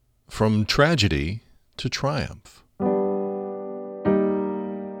from tragedy to triumph.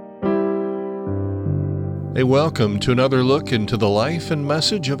 A welcome to another look into the life and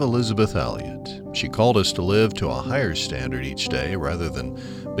message of Elizabeth Elliot. She called us to live to a higher standard each day rather than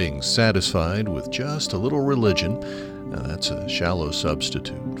being satisfied with just a little religion. Now, that's a shallow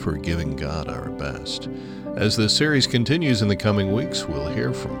substitute for giving God our best. As this series continues in the coming weeks, we'll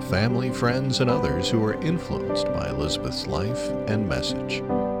hear from family, friends, and others who are influenced by Elizabeth's life and message.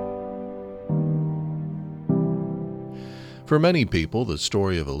 For many people, the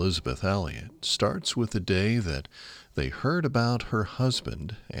story of Elizabeth Elliot starts with the day that they heard about her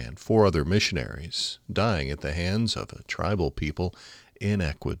husband and 4 other missionaries dying at the hands of a tribal people in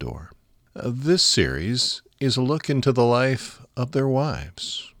Ecuador. This series is a look into the life of their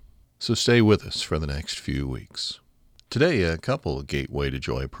wives. So stay with us for the next few weeks. Today, a couple of Gateway to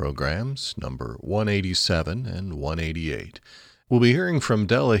Joy programs, number 187 and 188. We'll be hearing from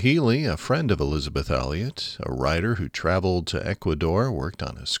Della Healy, a friend of Elizabeth Elliot, a writer who traveled to Ecuador, worked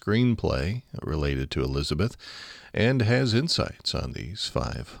on a screenplay related to Elizabeth, and has insights on these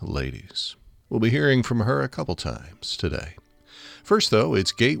 5 ladies. We'll be hearing from her a couple times today. First, though,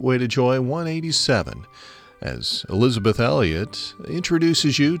 it's Gateway to Joy 187, as Elizabeth Elliot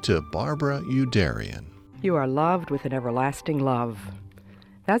introduces you to Barbara Youderian. You are loved with an everlasting love.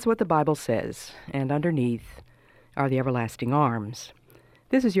 That's what the Bible says, and underneath are the everlasting arms.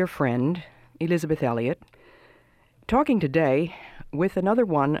 This is your friend, Elizabeth Elliot, talking today with another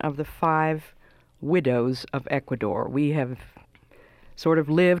one of the 5 widows of Ecuador. We have sort of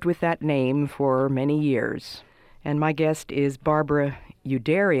lived with that name for many years. And my guest is Barbara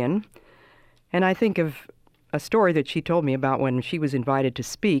Youderian. And I think of a story that she told me about when she was invited to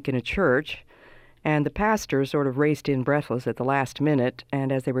speak in a church, and the pastor sort of raced in breathless at the last minute,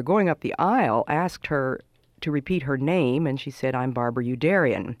 and as they were going up the aisle, asked her to repeat her name, and she said, "I'm Barbara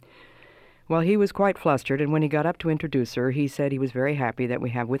Youderian." Well, he was quite flustered, and when he got up to introduce her, he said he was very happy that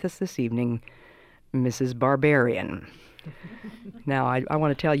we have with us this evening Mrs. Barbarian. Now, I want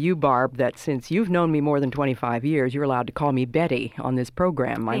to tell you, Barb, that since you've known me more than 25 years, you're allowed to call me Betty on this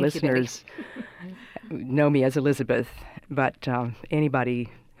program. My listeners know me as Elizabeth, but anybody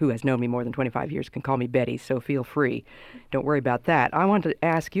who has known me more than 25 years can call me Betty, so feel free. Don't worry about that. I want to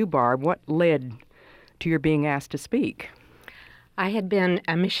ask you, Barb, what led to your being asked to speak? I had been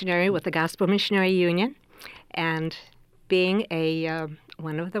a missionary with the Gospel Missionary Union, and being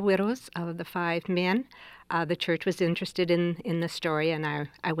one of the widows of the 5 men, the church was interested in the story, and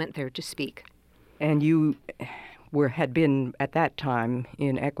I went there to speak. And you had been at that time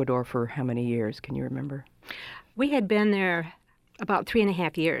in Ecuador for how many years? Can you remember? We had been there about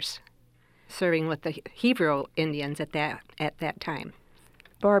 3.5 years, serving with the Hebrew Indians at that time.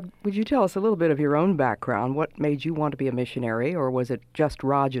 Barb, would you tell us a little bit of your own background? What made you want to be a missionary, or was it just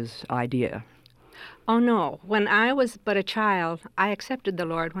Raj's idea? Oh, no. When I was but a child, I accepted the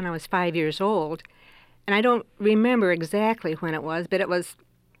Lord when I was 5 years old. And I don't remember exactly when it was, but it was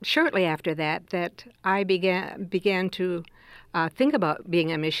shortly after that I began to think about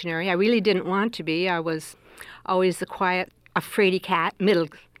being a missionary. I really didn't want to be. I was always the quiet, afraid-y cat,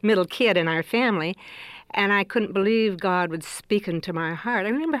 middle kid in our family. And I couldn't believe God would speak into my heart. I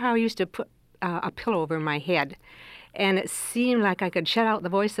remember how I used to put a pillow over my head, and it seemed like I could shut out the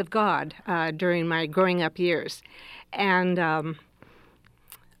voice of God during my growing up years. And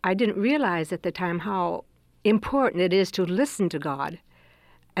I didn't realize at the time how important it is to listen to God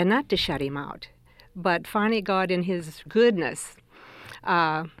and not to shut him out. But finally, God, in his goodness,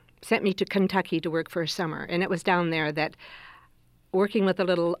 sent me to Kentucky to work for a summer. And it was down there that, working with the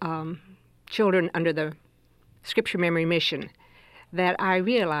little children under the Scripture Memory Mission, that I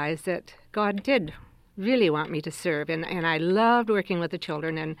realized that God did really want me to serve, and I loved working with the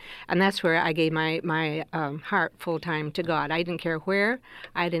children, and that's where I gave my heart full-time to God. I didn't care where,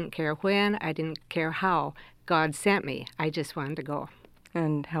 I didn't care when, I didn't care how God sent me. I just wanted to go.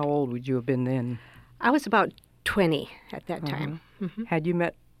 And how old would you have been then? I was about 20 at that time. Mm-hmm. Had you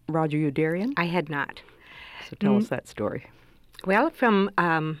met Roger Youderian? I had not. So tell us that story. Well, from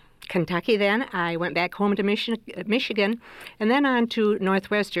Kentucky then, I went back home to Michigan, and then on to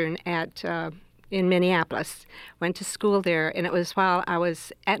Northwestern in Minneapolis. Went to school there, and it was while I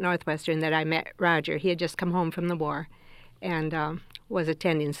was at Northwestern that I met Roger. He had just come home from the war and was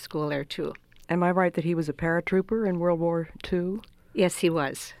attending school there, too. Am I right that he was a paratrooper in World War II? Yes, he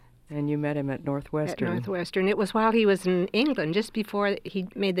was. And you met him at Northwestern? At Northwestern. It was while he was in England, just before he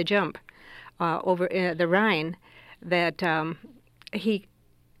made the jump over the Rhine, that he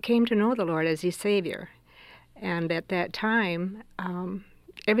came to know the Lord as his Savior. And at that time,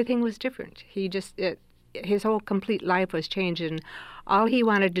 everything was different. his whole complete life was changed, and all he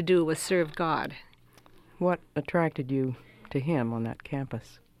wanted to do was serve God. What attracted you to him on that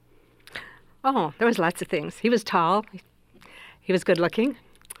campus? Oh, there was lots of things. He was tall. He was good looking.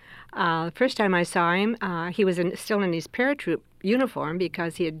 The first time I saw him, he was still in his paratroop uniform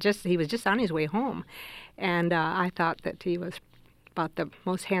because he was just on his way home, and I thought that he was about the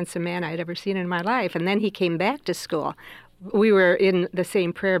most handsome man I'd ever seen in my life. And then he came back to school. We were in the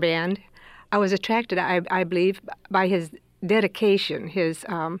same prayer band. I was attracted, I believe, by his dedication, his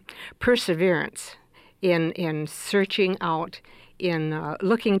perseverance in searching out, in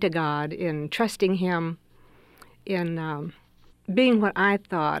looking to God, in trusting Him, in being what I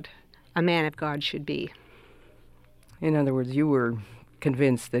thought a man of God should be. In other words, you were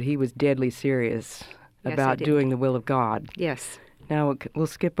convinced that he was deadly serious Yes, about I did. doing the will of God. Yes. Now we'll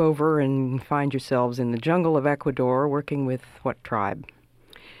skip over and find yourselves in the jungle of Ecuador working with what tribe?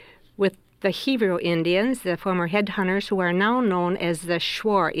 With the Hebrew Indians, the former headhunters, who are now known as the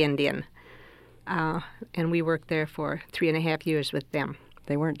Shuar Indian. And we worked there for 3.5 years with them.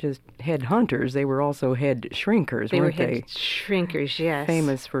 They weren't just head hunters, they were also head shrinkers, They were weren't head they? shrinkers, yes.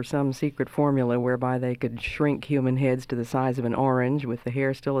 Famous for some secret formula whereby they could shrink human heads to the size of an orange with the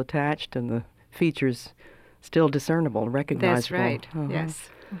hair still attached and the features still discernible, recognizable. That's right, Uh-huh. yes.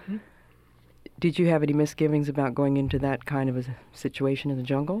 Did you have any misgivings about going into that kind of a situation in the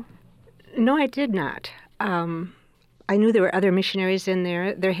jungle? No, I did not. I knew there were other missionaries in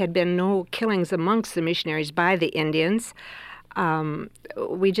there. There had been no killings amongst the missionaries by the Indians.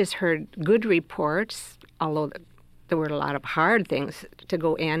 We just heard good reports, although there were a lot of hard things to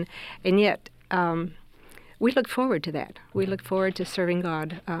go in. And yet, we looked forward to that. We looked forward to serving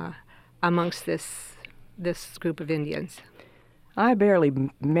God amongst this group of Indians. I barely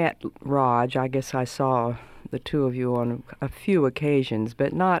met Raj. I guess I saw the two of you on a few occasions,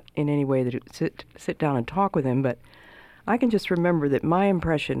 but not in any way that it sit down and talk with him. But I can just remember that my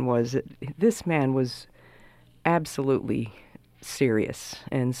impression was that this man was absolutely serious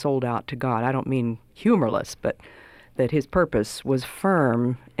and sold out to God. I don't mean humorless, but that his purpose was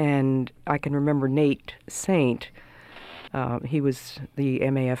firm. And I can remember Nate Saint. He was the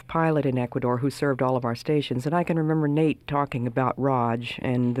MAF pilot in Ecuador who served all of our stations. And I can remember Nate talking about Raj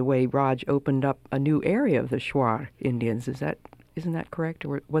and the way Raj opened up a new area of the Shuar Indians. Isn't that correct?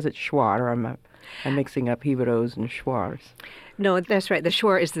 Or was it Shuar? Or I'm mixing up Jivaros and Shuars. No, that's right. The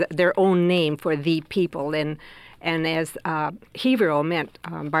Shuar is their own name for the people. And as Jivaro meant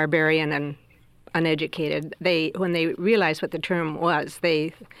barbarian and uneducated, when they realized what the term was,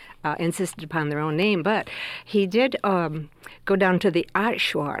 they insisted upon their own name. But he did go down to the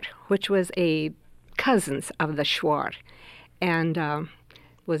Shuar, which was a cousins of the Shuar, and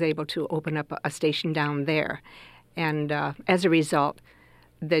was able to open up a station down there. And as a result,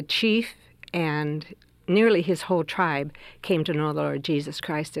 the chief and nearly his whole tribe came to know the Lord Jesus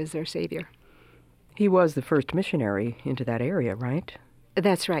Christ as their Savior. He was the first missionary into that area, right?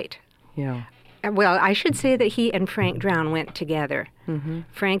 That's right. Yeah. Well, I should say that he and Frank Drown went together. Mm-hmm.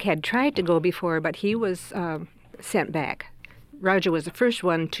 Frank had tried to go before, but he was sent back. Roger was the first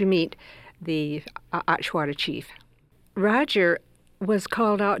one to meet the Atchwara chief. Roger was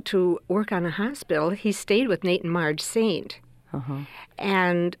called out to work on a hospital. He stayed with Nate and Marge Saint. Uh-huh.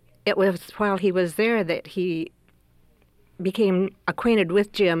 And it was while he was there that he became acquainted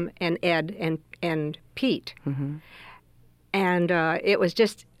with Jim and Ed and Pete. Mm-hmm. And it was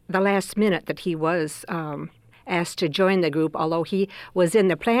just the last minute that he was asked to join the group, although he was in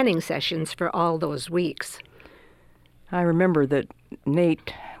the planning sessions for all those weeks. I remember that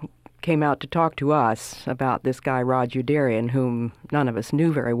Nate came out to talk to us about this guy, Raj Udarian, whom none of us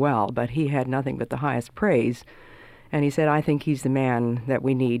knew very well, but he had nothing but the highest praise. And he said, I think he's the man that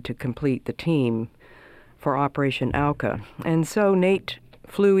we need to complete the team for Operation Auca. And so Nate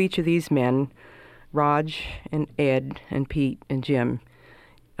flew each of these men, Raj and Ed and Pete and Jim,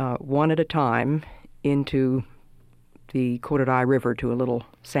 one at a time into the Korai River to a little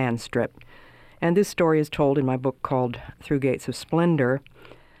sand strip. And this story is told in my book called Through Gates of Splendor.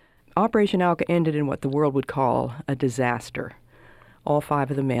 Operation Auca ended in what the world would call a disaster. All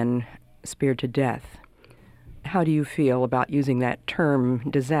 5 of the men speared to death. How do you feel about using that term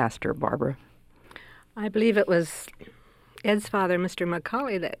disaster, Barbara? I believe it was Ed's father, Mr.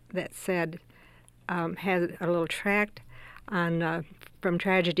 Macaulay, that said, had a little tract on From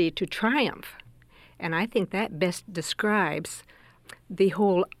Tragedy to Triumph. And I think that best describes the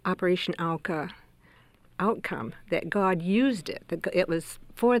whole Operation Auca outcome, that God used it. It was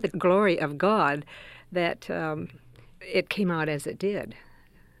for the glory of God that it came out as it did.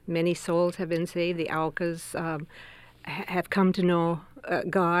 Many souls have been saved. The Aucas have come to know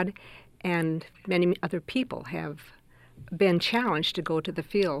God, and many other people have been challenged to go to the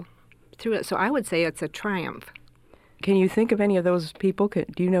field through it. So I would say it's a triumph. Can you think of any of those people?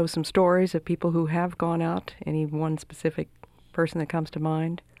 Do you know some stories of people who have gone out? Any one specific person that comes to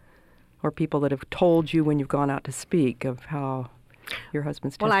mind? Or people that have told you when you've gone out to speak of how your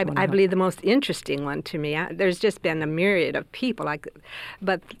husband's testimony? Well, I believe the most interesting one to me, there's just been a myriad of people,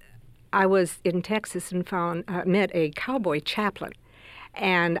 but I was in Texas and met a cowboy chaplain,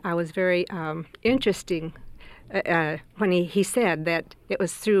 and I was very interesting when he said that it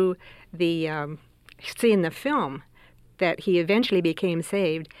was through seeing the film that he eventually became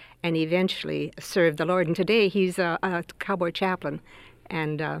saved and eventually served the Lord. And today he's a cowboy chaplain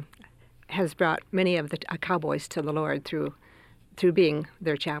and has brought many of the cowboys to the Lord through being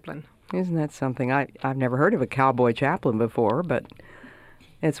their chaplain. Isn't that something? I've never heard of a cowboy chaplain before, but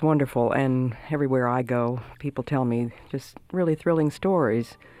it's wonderful. And everywhere I go, people tell me just really thrilling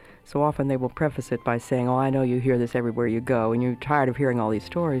stories. So often they will preface it by saying, "Oh, I know you hear this everywhere you go, and you're tired of hearing all these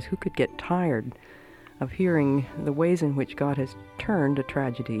stories." Who could get tired of hearing the ways in which God has turned a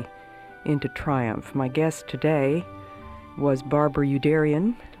tragedy into triumph? My guest today was Barbara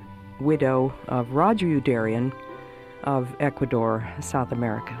Youderian, widow of Roger Youderian of Ecuador, South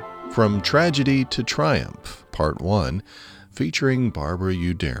America. From Tragedy to Triumph, Part 1, featuring Barbara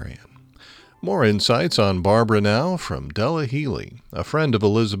Youderian. More insights on Barbara now from Della Healy, a friend of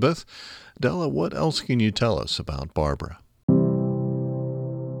Elizabeth. Della, what else can you tell us about Barbara?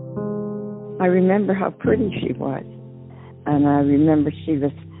 I remember how pretty she was, and I remember she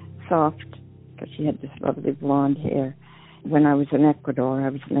was soft because she had this lovely blonde hair. When I was in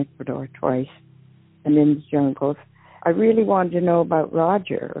Ecuador twice, and in the jungles. I really wanted to know about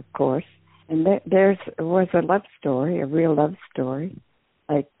Roger, of course, and there was a love story, a real love story,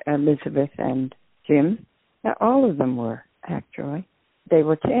 like Elizabeth and Jim. Now, all of them were, actually. They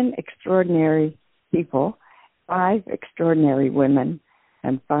were 10 extraordinary people, 5 extraordinary women,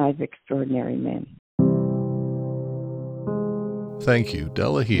 and 5 extraordinary men. Thank you,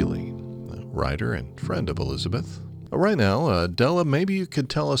 Della Healy, a writer and friend of Elizabeth. Right now, Della, maybe you could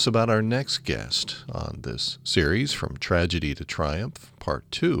tell us about our next guest on this series, From Tragedy to Triumph, Part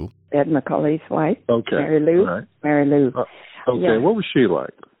 2. Ed McCully's wife, Okay. Mary Lou. Right. Mary Lou. Okay, Yeah. What was she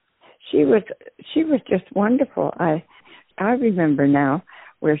like? She was just wonderful. I remember now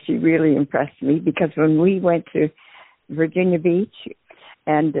where she really impressed me, because when we went to Virginia Beach,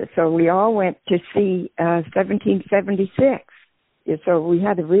 and so we all went to see 1776. So we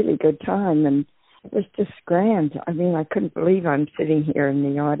had a really good time, and it was just grand. I mean, I couldn't believe I'm sitting here in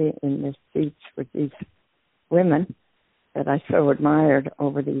the audience, in the seats with these women that I so admired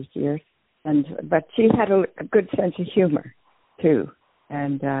over these years. But she had a good sense of humor, too,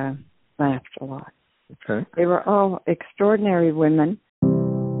 and laughed a lot. Okay. They were all extraordinary women.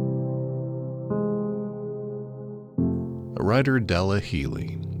 Writer Della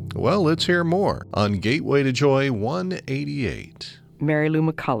Healy. Well, let's hear more on Gateway to Joy 188. Mary Lou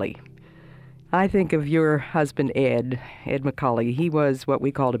McCully. I think of your husband, Ed McCully. He was what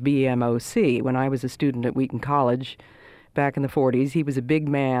we called a BMOC. When I was a student at Wheaton College back in the 40s, he was a big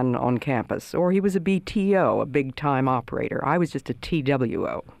man on campus. Or he was a BTO, a big-time operator. I was just a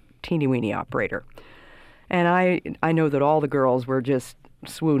TWO, teeny-weeny operator. And I know that all the girls were just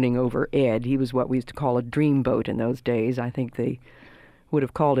swooning over Ed. He was what we used to call a dreamboat in those days. I think they would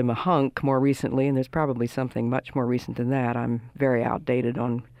have called him a hunk more recently, and there's probably something much more recent than that. I'm very outdated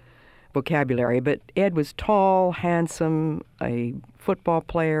on vocabulary, but Ed was tall, handsome, a football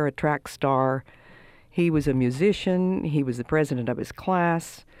player, a track star. He was a musician. He was the president of his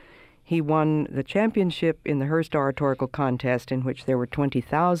class. He won the championship in the Hearst Oratorical Contest, in which there were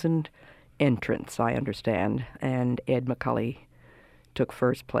 20,000 entrants, I understand, and Ed McCully took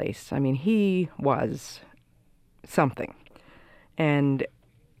first place. I mean, he was something. And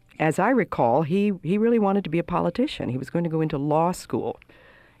as I recall, he really wanted to be a politician. He was going to go into law school.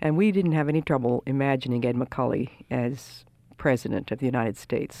 And we didn't have any trouble imagining Ed McCully as president of the United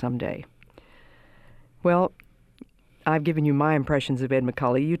States someday. Well, I've given you my impressions of Ed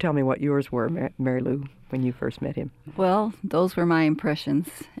McCully. You tell me what yours were, Mary Lou, when you first met him. Well, those were my impressions,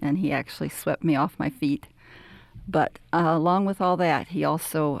 and he actually swept me off my feet. But along with all that, he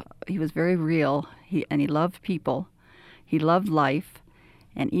was very real, and he loved people. He loved life,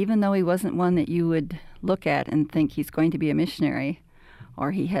 and even though he wasn't one that you would look at and think he's going to be a missionary,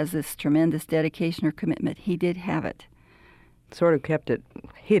 or he has this tremendous dedication or commitment, he did have it. Sort of kept it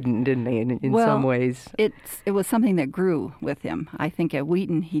hidden, didn't he, in well, some ways? It was something that grew with him. I think at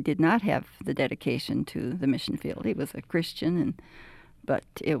Wheaton he did not have the dedication to the mission field. He was a Christian, but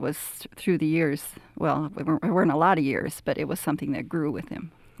it was through the years, well, it weren't a lot of years, but it was something that grew with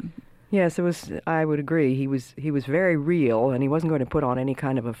him. Yes, it was. I would agree. He was very real, and he wasn't going to put on any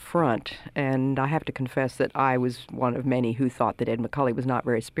kind of a front. And I have to confess that I was one of many who thought that Ed McCully was not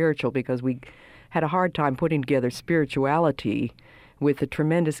very spiritual, because we had a hard time putting together spirituality with the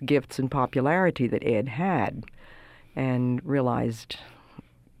tremendous gifts and popularity that Ed had, and realized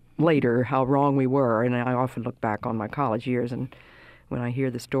later how wrong we were. And I often look back on my college years, and when I hear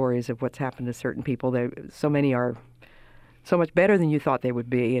the stories of what's happened to certain people, so many are so much better than you thought they would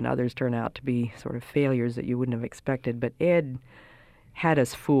be, and others turn out to be sort of failures that you wouldn't have expected. But Ed had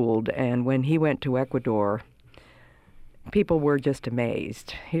us fooled, and when he went to Ecuador, people were just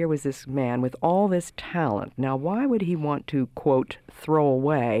amazed. Here was this man with all this talent. Now, why would he want to, quote, throw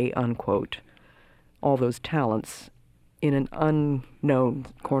away, unquote, all those talents in an unknown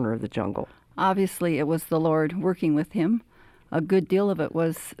corner of the jungle? Obviously, it was the Lord working with him. A good deal of it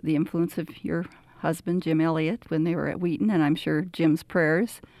was the influence of your husband, Jim Elliott, when they were at Wheaton, and I'm sure Jim's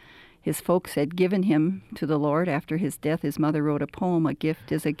prayers. His folks had given him to the Lord. After his death, his mother wrote a poem, "A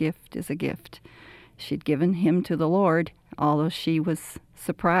gift is a gift is a gift." She'd given him to the Lord, although she was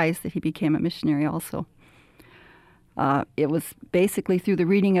surprised that he became a missionary also. It was basically through the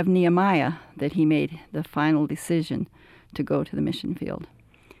reading of Nehemiah that he made the final decision to go to the mission field.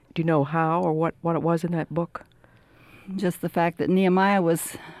 Do you know how or what it was in that book? Just the fact that Nehemiah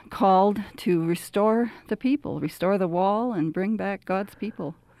was called to restore the people, restore the wall, and bring back God's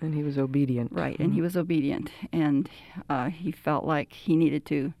people. And he was obedient. Right, and he was obedient. And he felt like he needed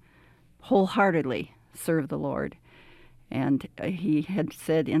to wholeheartedly serve the Lord. And he had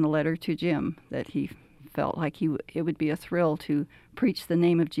said in a letter to Jim that he felt like it would be a thrill to preach the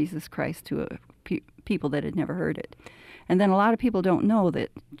name of Jesus Christ to people that had never heard it. And then a lot of people don't know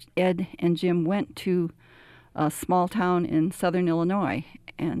that Ed and Jim went to a small town in southern Illinois,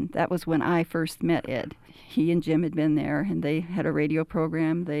 and that was when I first met Ed. He and Jim had been there, and they had a radio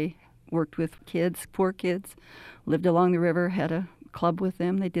program. They worked with kids, poor kids, lived along the river, had a club with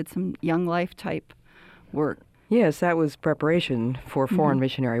them. They did some Young Life type work. Yes, that was preparation for foreign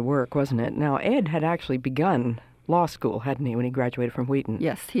missionary work, wasn't it? Now, Ed had actually begun law school, hadn't he, when he graduated from Wheaton?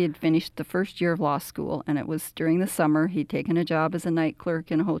 Yes, he had finished the first year of law school, and it was during the summer. He'd taken a job as a night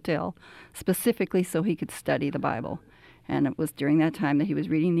clerk in a hotel, specifically so he could study the Bible. And it was during that time that he was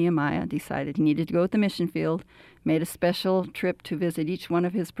reading Nehemiah, decided he needed to go to the mission field, made a special trip to visit each one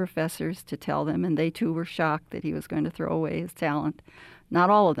of his professors to tell them, and they too were shocked that he was going to throw away his talent. Not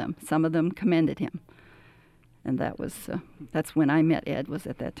all of them. Some of them commended him. And that's when I met Ed, was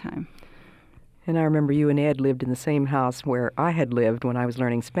at that time. And I remember you and Ed lived in the same house where I had lived when I was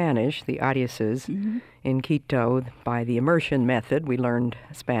learning Spanish, the Ariases, in Quito. By the immersion method, we learned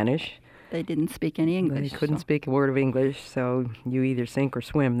Spanish. They didn't speak any English. They couldn't speak a word of English, so you either sink or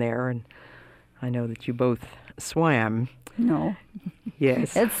swim there. And I know that you both swam. No.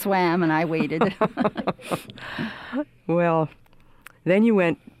 Yes. Ed swam and I waited. Well, then you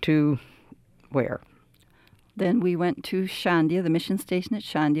went to where? Then we went to Shandia, the mission station at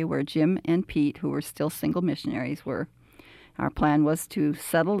Shandia, where Jim and Pete, who were still single missionaries, were. Our plan was to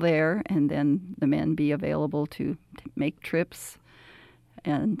settle there and then the men be available to make trips.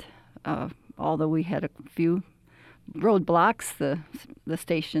 And although we had a few roadblocks, the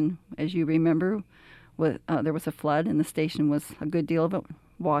station, as you remember, there was a flood, and the station was a good deal of it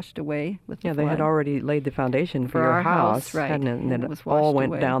washed away with the flood. They had already laid the foundation for your our house, right? Hadn't it? And then it was all washed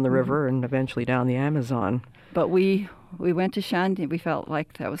went away. down the river and eventually down the Amazon. But we went to Shandia. We felt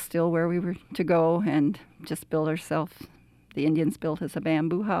like that was still where we were to go, and just built ourselves. The Indians built us a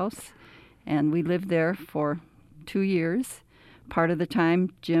bamboo house, and we lived there for 2 years. Part of the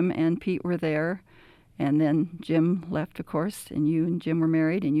time, Jim and Pete were there, and then Jim left, of course, and you and Jim were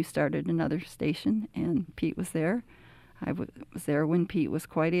married, and you started another station, and Pete was there. I was there when Pete was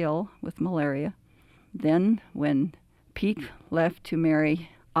quite ill with malaria. Then when Pete left to marry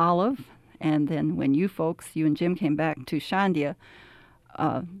Olive, and then when you and Jim came back to Shandia,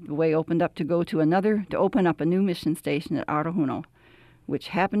 the way opened up to open up a new mission station at Arajuno, which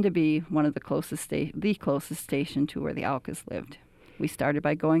happened to be one of the closest station to where the Alcas lived. We started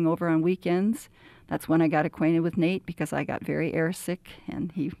by going over on weekends. That's when I got acquainted with Nate, because I got very airsick,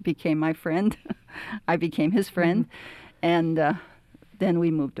 and he became my friend. I became his friend. And then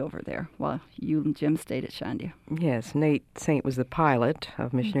we moved over there while you and Jim stayed at Shandia. Yes, Nate Saint was the pilot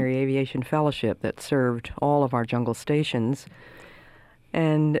of Missionary Aviation Fellowship that served all of our jungle stations.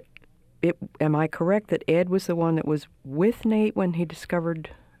 And am I correct that Ed was the one that was with Nate when he discovered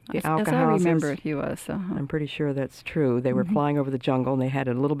the Alka As I houses? remember it, he was. I'm pretty sure that's true. They were flying over the jungle, and they had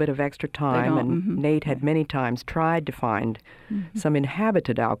a little bit of extra time, and Nate had many times tried to find some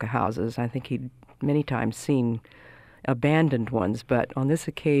inhabited Alka houses. I think he'd many times seen abandoned ones, but on this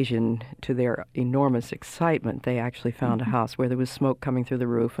occasion, to their enormous excitement, they actually found a house where there was smoke coming through the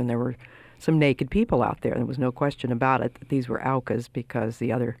roof, and there were some naked people out there. There was no question about it that these were Aucas because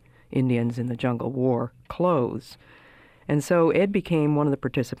the other Indians in the jungle wore clothes. And so Ed became one of the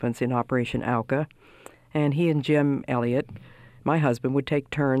participants in Operation Auca, and he and Jim Elliott, my husband, would take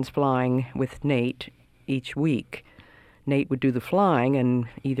turns flying with Nate each week. Nate would do the flying, and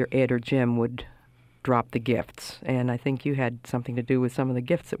either Ed or Jim would drop the gifts. And I think you had something to do with some of the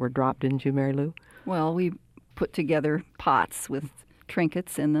gifts that were dropped, didn't you, Mary Lou? Well, we put together pots with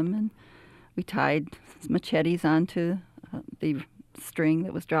trinkets in them, and we tied machetes onto the string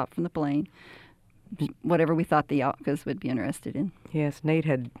that was dropped from the plane, whatever we thought the Aucas would be interested in. Yes, Nate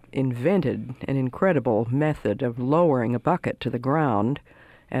had invented an incredible method of lowering a bucket to the ground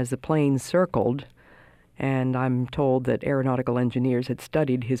as the plane circled, and I'm told that aeronautical engineers had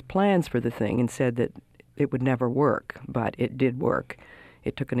studied his plans for the thing and said that it would never work, but it did work.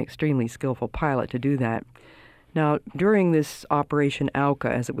 It took an extremely skillful pilot to do that. Now, during this Operation Auca,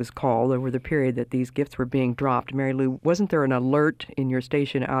 as it was called, over the period that these gifts were being dropped, Mary Lou, wasn't there an alert in your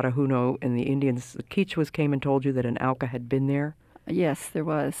station out of Juneau, and the Indians, the Quichuas, came and told you that an Auca had been there? Yes, there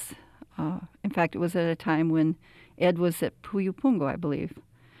was. In fact, it was at a time when Ed was at Puyupungo, I believe,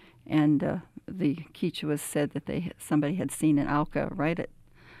 and the Quichuas said that somebody had seen an Auca right at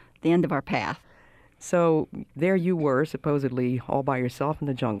the end of our path. So there you were, supposedly all by yourself in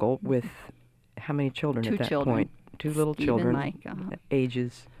the jungle with how many children at that point? Two little Steve children. And Mike,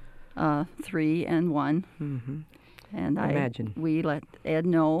 ages? 3 and 1. Mm-hmm. And Imagine. We let Ed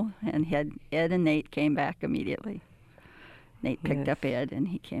know, and Ed and Nate came back immediately. Nate picked up Ed, and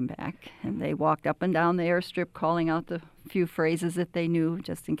he came back. And they walked up and down the airstrip calling out the few phrases that they knew,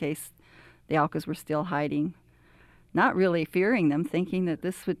 just in case the Aucas were still hiding. Not really fearing them, thinking that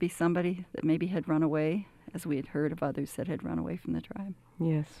this would be somebody that maybe had run away, as we had heard of others that had run away from the tribe.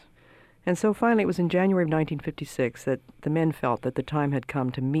 Yes. And so finally it was in January of 1956 that the men felt that the time had come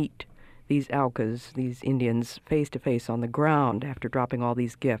to meet these Aucas, these Indians, face to face on the ground after dropping all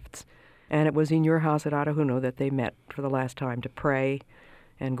these gifts. And it was in your house at Atahuno that they met for the last time to pray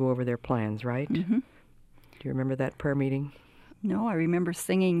and go over their plans, right? Mm-hmm. Do you remember that prayer meeting? No, I remember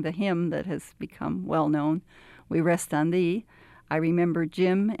singing the hymn that has become well known, "We Rest on Thee." I remember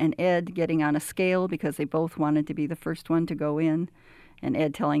Jim and Ed getting on a scale because they both wanted to be the first one to go in, and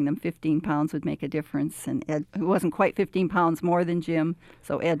Ed telling them 15 pounds would make a difference, and Ed, who wasn't quite 15 pounds more than Jim,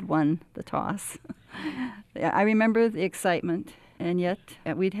 so Ed won the toss. I remember the excitement, and yet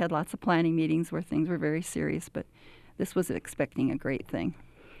we'd had lots of planning meetings where things were very serious, but this was expecting a great thing.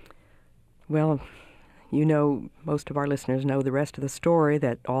 Well, you know, most of our listeners know the rest of the story,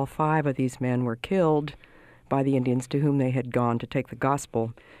 that all 5 of these men were killed by the Indians to whom they had gone to take the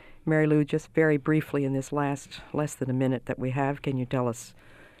gospel. Mary Lou, just very briefly in this less than a minute that we have, can you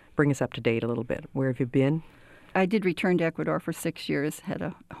bring us up to date a little bit? Where have you been? I did return to Ecuador for 6 years, had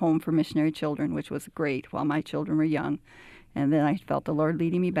a home for missionary children, which was great while my children were young. And then I felt the Lord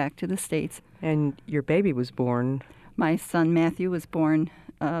leading me back to the States. And your baby was born? My son Matthew was born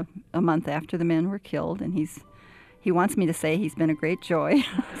a month after the men were killed, and he wants me to say he's been a great joy.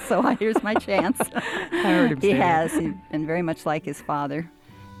 So here's my chance. I heard him say He that. has. He's been very much like his father.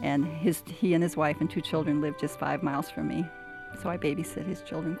 And he and his wife and 2 children live just 5 miles from me. So I babysit his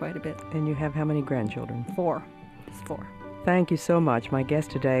children quite a bit. And you have how many grandchildren? 4. Just 4. Thank you so much. My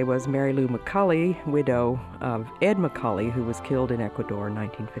guest today was Mary Lou McCulley, widow of Ed McCulley, who was killed in Ecuador in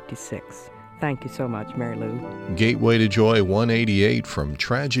 1956. Thank you so much, Mary Lou. Gateway to Joy 188, From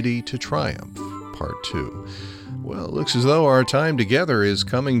Tragedy to Triumph, Part 2. Well, it looks as though our time together is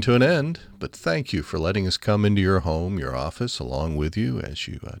coming to an end, but thank you for letting us come into your home, your office, along with you as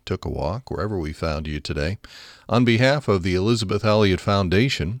you took a walk wherever we found you today. On behalf of the Elizabeth Elliot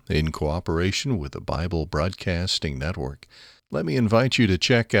Foundation, in cooperation with the Bible Broadcasting Network, let me invite you to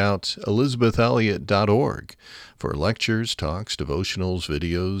check out elizabethelliot.org for lectures, talks, devotionals,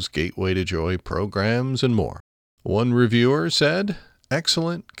 videos, Gateway to Joy programs, and more. One reviewer said,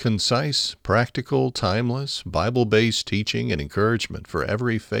 "Excellent, concise, practical, timeless, Bible-based teaching and encouragement for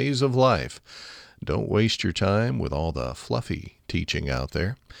every phase of life. Don't waste your time with all the fluffy teaching out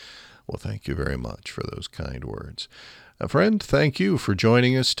there." Well, thank you very much for those kind words. Friend, thank you for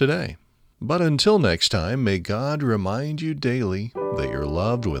joining us today. But until next time, may God remind you daily that you're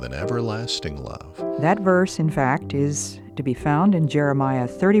loved with an everlasting love. That verse, in fact, is to be found in Jeremiah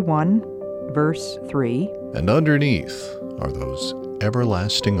 31, verse 3. And underneath are those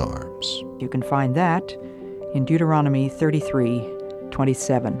everlasting arms. You can find that in Deuteronomy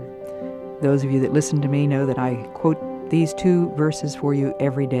 33:27. Those of you that listen to me know that I quote these 2 verses for you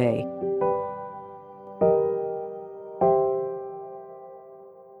every day.